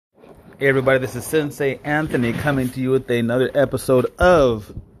Hey everybody, this is Sensei Anthony coming to you with another episode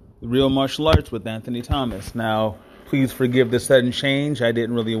of Real Martial Arts with Anthony Thomas. Now, please forgive the sudden change. I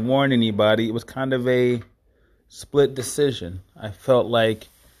didn't really warn anybody. It was kind of a split decision. I felt like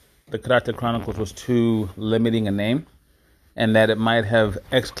the Karate Chronicles was too limiting a name and that it might have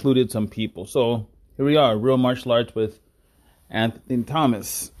excluded some people. So here we are, Real Martial Arts with Anthony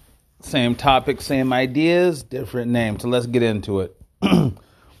Thomas. Same topic, same ideas, different name. So let's get into it.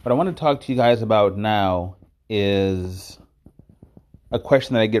 What I want to talk to you guys about now is a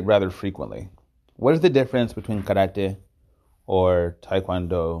question that I get rather frequently. What is the difference between karate or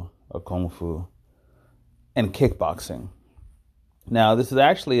taekwondo or kung fu and kickboxing? Now, this is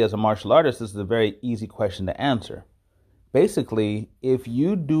actually, as a martial artist, this is a very easy question to answer. Basically, if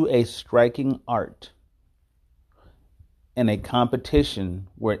you do a striking art in a competition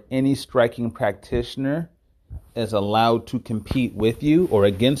where any striking practitioner is allowed to compete with you or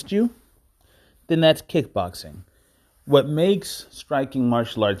against you, then that's kickboxing. What makes striking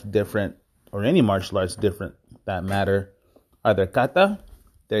martial arts different, or any martial arts different that matter, are their kata,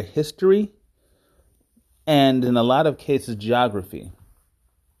 their history, and in a lot of cases, geography.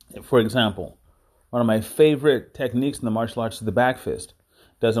 For example, one of my favorite techniques in the martial arts is the back fist.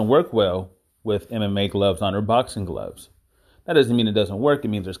 Doesn't work well with MMA gloves on or boxing gloves. That doesn't mean it doesn't work. It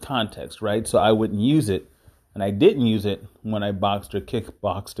means there's context, right? So I wouldn't use it. And I didn't use it when I boxed or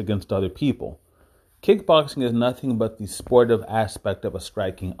kickboxed against other people. Kickboxing is nothing but the sportive aspect of a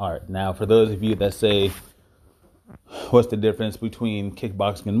striking art. Now, for those of you that say, what's the difference between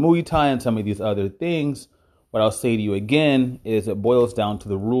kickboxing and Muay Thai and some of these other things? What I'll say to you again is it boils down to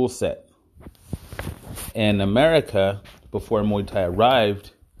the rule set. In America, before Muay Thai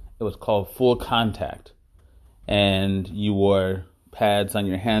arrived, it was called full contact. And you wore pads on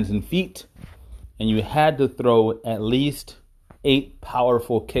your hands and feet. And you had to throw at least 8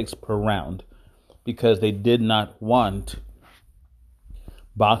 powerful kicks per round because they did not want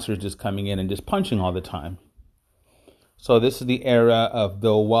boxers just coming in and just punching all the time. So this is the era of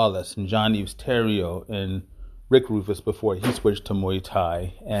Bill Wallace and Johnny Terrio and Rick Rufus before he switched to Muay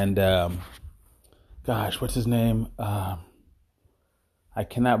Thai. And what's his name? I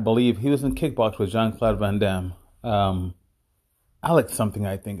cannot believe he was in kickbox with Jean-Claude Van Damme. Alex something,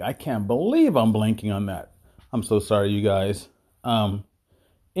 I think. I can't believe I'm blanking on that. I'm so sorry, you guys.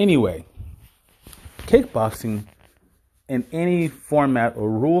 Anyway, kickboxing in any format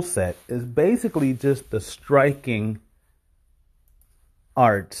or rule set is basically just the striking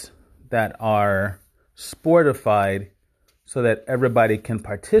arts that are sportified so that everybody can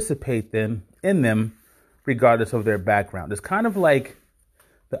participate in them regardless of their background. It's kind of like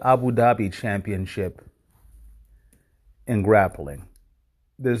the Abu Dhabi Championship in grappling.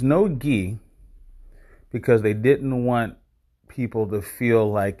 There's no gi because they didn't want people to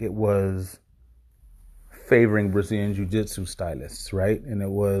feel like it was favoring Brazilian Jiu-Jitsu stylists, right? And it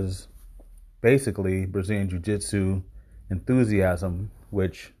was basically Brazilian Jiu-Jitsu enthusiasm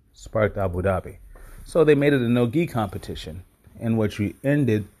which sparked Abu Dhabi. So they made it a no gi competition, in which we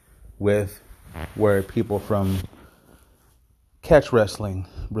ended with where people from catch wrestling,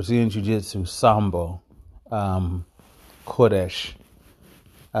 Brazilian Jiu-Jitsu, Sambo, Kodesh,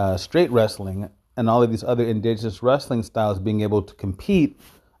 straight wrestling, and all of these other indigenous wrestling styles being able to compete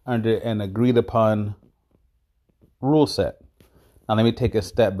under an agreed upon rule set. Now let me take a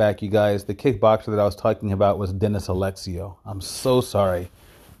step back, you guys. The kickboxer that I was talking about was Dennis Alexio. I'm so sorry.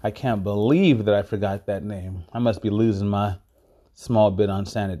 I can't believe that I forgot that name. I must be losing my small bit on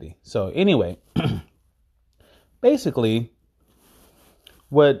sanity. So anyway, basically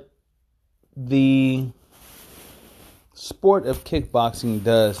what the sport of kickboxing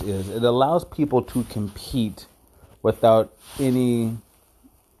does is it allows people to compete without any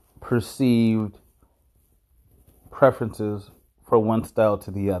perceived preferences for one style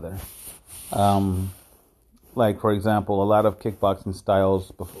to the other. Like, for example, a lot of kickboxing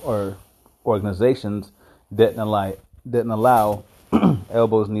styles or organizations didn't allow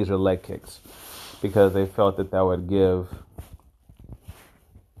elbows, knees, or leg kicks because they felt that would give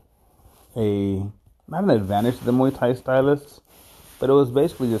not an advantage to the Muay Thai stylists, but it was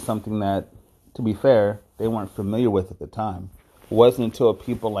basically just something that, to be fair, they weren't familiar with at the time. It wasn't until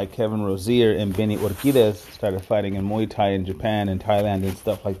people like Kevin Rosier and Benny Urquidez started fighting in Muay Thai in Japan and Thailand and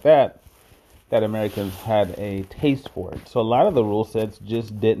stuff like that Americans had a taste for it. So a lot of the rule sets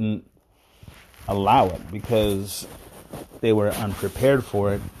just didn't allow it because they were unprepared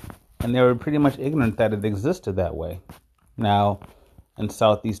for it and they were pretty much ignorant that it existed that way. Now, in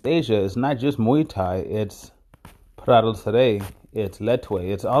Southeast Asia, it's not just Muay Thai, it's Prado Sere, it's Letwe,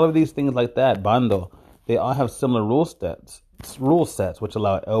 it's all of these things like that, Bando. They all have similar rule sets. rule sets, which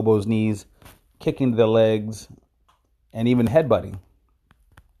allow elbows, knees, kicking to the legs, and even headbutting.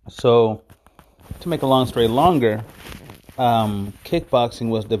 So, to make a long story longer, kickboxing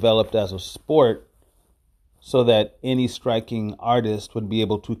was developed as a sport so that any striking artist would be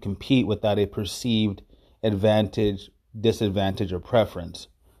able to compete without a perceived advantage, disadvantage, or preference.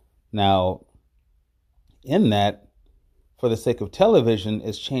 Now, in that, for the sake of television,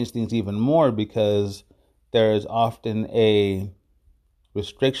 it's changed things even more because there is often a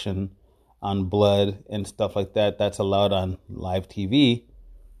restriction on blood and stuff like that that's allowed on live TV.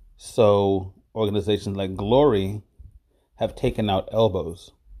 So organizations like Glory have taken out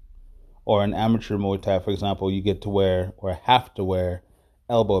elbows. Or in amateur Muay Thai, for example, you get to wear or have to wear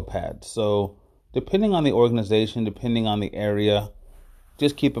elbow pads. So depending on the organization, depending on the area,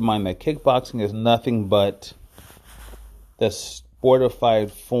 just keep in mind that kickboxing is nothing but the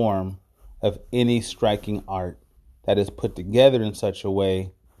sportified form of any striking art that is put together in such a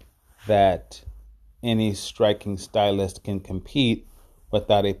way that any striking stylist can compete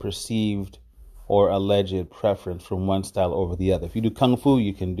without a perceived or alleged preference from one style over the other. If you do Kung Fu,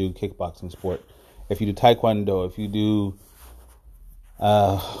 you can do kickboxing sport. If you do Taekwondo, if you do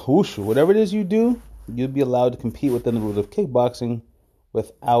Wushu, whatever it is you do, you'll be allowed to compete within the rules of kickboxing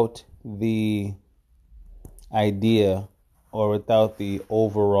without the idea or without the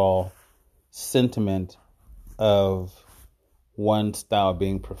overall sentiment of one style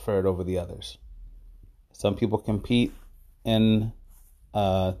being preferred over the others. Some people compete in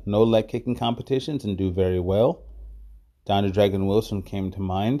no leg kicking competitions and do very well. Don the Dragon Wilson came to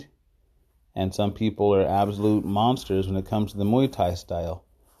mind. And some people are absolute monsters when it comes to the Muay Thai style.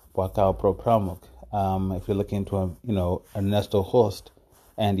 Wakao Pro Pramuk. If you're looking into Ernesto Host,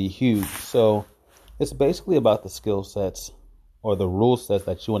 Andy Hughes. So it's basically about the skill sets or the rule sets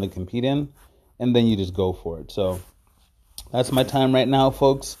that you want to compete in, and then you just go for it. So that's my time right now,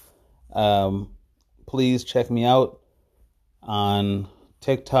 folks. Please check me out on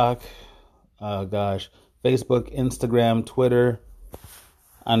TikTok, Facebook, Instagram, Twitter,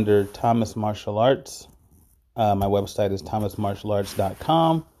 under Thomas Martial Arts. My website is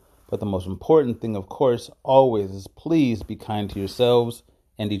thomasmartialarts.com. But the most important thing, of course, always is please be kind to yourselves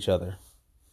and each other.